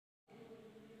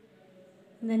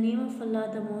In the name of Allah,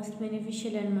 the most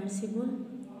beneficial and merciful.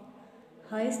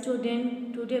 Hi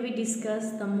student, today we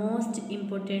discuss the most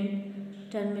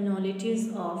important terminologies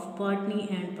of botany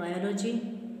and biology.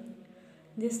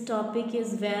 This topic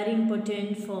is very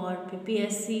important for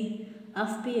PPSC,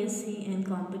 FPSC and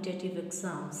competitive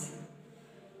exams.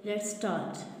 Let's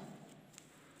start.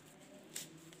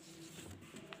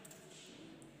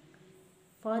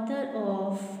 Father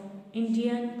of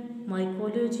Indian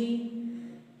mycology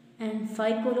and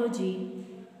phycology.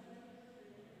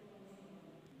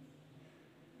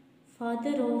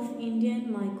 Father of Indian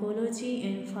mycology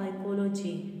and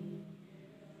phycology.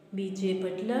 B.J.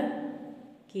 Butler,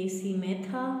 K.C.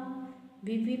 Mehta,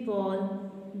 B.P.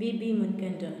 Paul, B.B.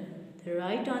 Munkander. The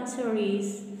right answer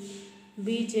is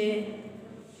B.J.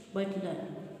 Butler.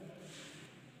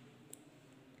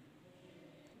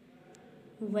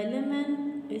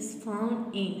 Velamen is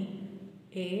found in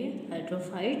A.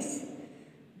 Hydrophytes,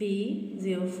 B.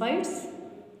 Zoophytes,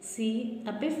 C.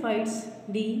 Epiphytes,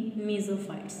 D.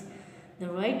 Mesophytes. The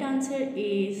right answer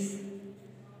is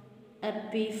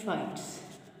epiphytes.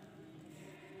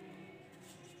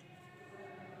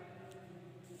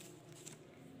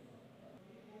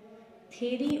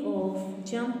 Theory of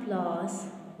germ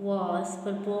plasm was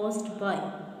proposed by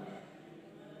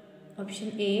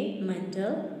option A.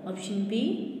 Mendel, option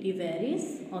B. De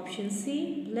Vries, option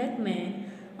C.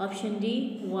 Blackman, option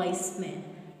D. Weissman.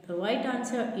 The right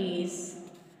answer is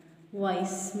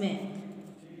Weissman.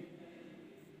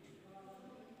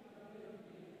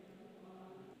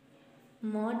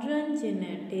 Modern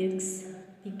genetics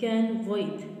began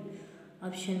with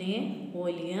option A.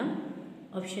 William,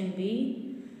 option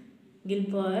B.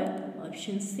 Gilbert,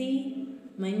 option C.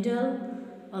 Mendel,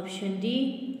 option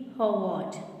D.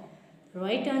 Howard. The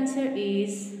right answer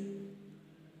is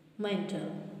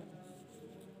Mendel.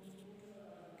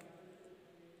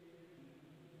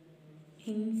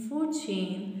 In food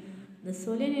chain, the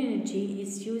solar energy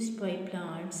is used by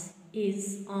plants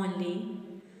is only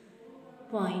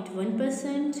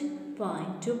 0.1%,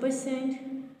 0.2%,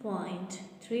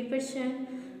 0.3%,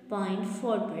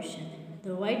 0.4%.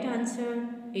 The right answer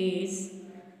is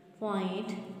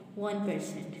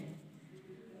 0.1%.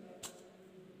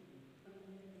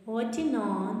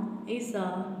 Vertinon is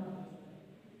a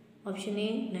option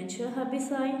A. Natural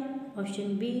herbicide,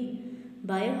 option B.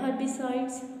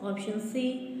 Bioherbicides, option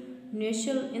C.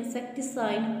 Natural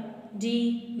insecticide,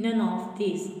 D. None of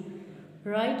these.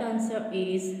 Right answer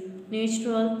is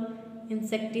natural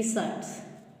insecticides.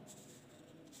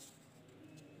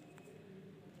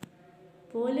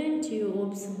 Pollen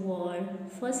tubes were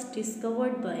first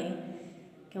discovered by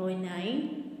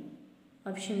Kanwal,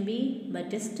 option B.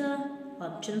 Batista,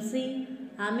 option C.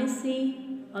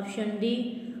 MSc, option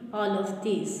D. All of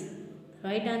these.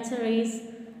 Right answer is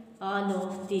all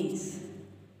of these.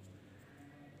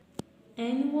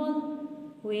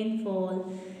 Annual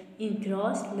rainfall in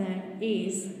grassland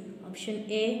is option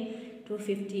A.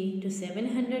 250 to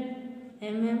 700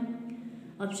 mm,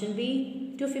 option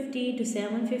B. 250 to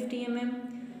 750 mm,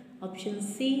 option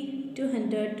C.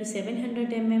 200 to 700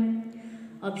 mm,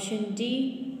 option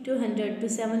D. 200 to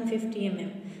 750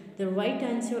 mm. The right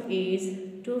answer is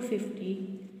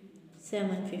 250,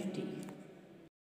 750.